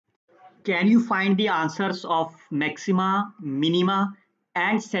can you find the answers of maxima, minima,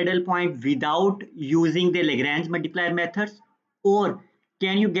 and saddle point without using the Lagrange multiplier methods? Or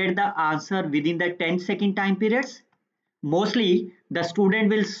can you get the answer within the 10-second time periods? Mostly, the student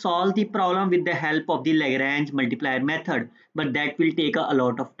will solve the problem with the help of the Lagrange multiplier method, but that will take a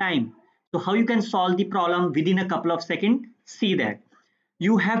lot of time. So how you can solve the problem within a couple of seconds? See that.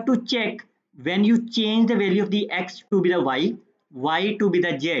 You have to check when you change the value of the x to be the y to be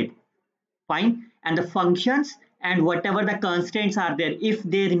the z, fine, and the functions and whatever the constants are there, if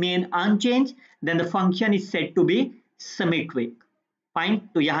they remain unchanged, then the function is said to be symmetric. Fine,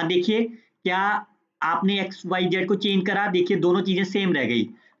 तो यहां देखिए क्या आपने x Y Z को change करा, देखिए दोनों चीजें सेम रह गई,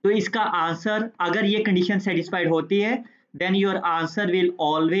 तो इसका आंसर अगर ये कंडीशन सेटिस्फाइड होती है then your answer will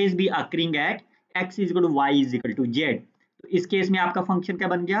always be occurring at x is equal to Y is equal to Z. तो इस केस में आपका फंक्शन क्या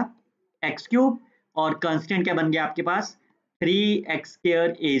बन गया, एक्स क्यूब, और कांस्टेंट क्या बन गया आपके पास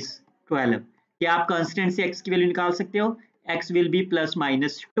 3x² इज 12। क्या आप कांस्टेंट से x की वैल्यू निकाल सकते हो, x will be plus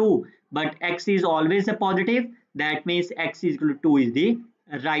minus 2, but x is always a positive, that means x is equal to 2 is the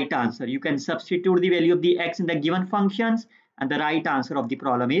right answer. You can substitute the value of the x in the given functions and the right answer of the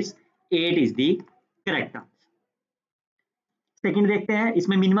problem is 8 is the correct answer. Second देखते हैं,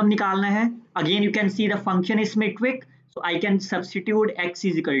 इसमें minimum निकालना है। Again you can see the function is symmetric, so I can substitute x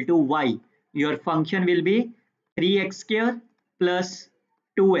is equal to y. Your function will be 3x² plus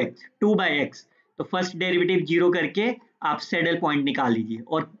 2x, 2 by x. तो first derivative zero करके आप saddle point निकाल लीजिए,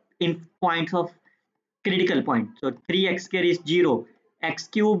 और इन points of critical point. So 3x² is 0, x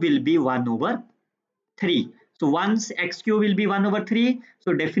cube will be 1 over 3. So once x cube will be 1 over 3,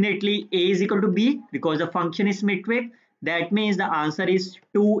 so definitely a is equal to b because the function is symmetric. That means the answer is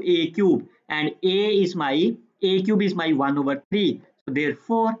 2a cube, and a cube is my 1 over 3. So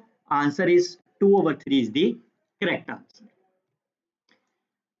therefore answer is 2 over 3 is the correct answer.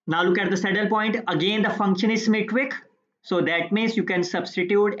 Now look at the saddle point. Again the function is symmetric, so that means you can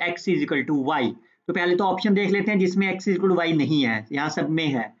substitute x is equal to y. तो पहले तो option देख लेते हैं जिसमें x equal to y नहीं है, यहाँ सब में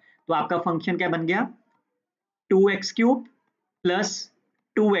है, तो आपका फंक्शन क्या बन गया 2x³ प्लस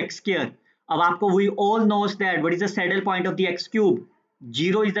 2x²। अब आपको we all knows that what is the saddle point of the x³,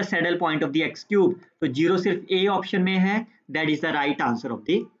 0 is the saddle point of the x³, तो 0 सिर्फ ए ऑप्शन में है, that is the right answer of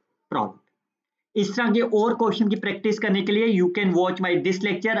the problem. इस तरह के और क्वेश्चन की प्रैक्टिस करने के लिए you can watch my this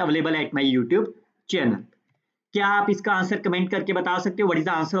lecture available at my YouTube channel. क्या आप इसका आंसर कमेंट करके बता सकते हो, what is the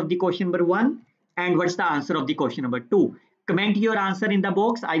answer of the question number 1 and what's the answer of the question number 2? Comment your answer in the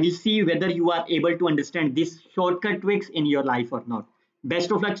box. I will see whether you are able to understand this shortcut tricks in your life or not.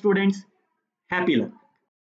 Best of luck students. Happy luck.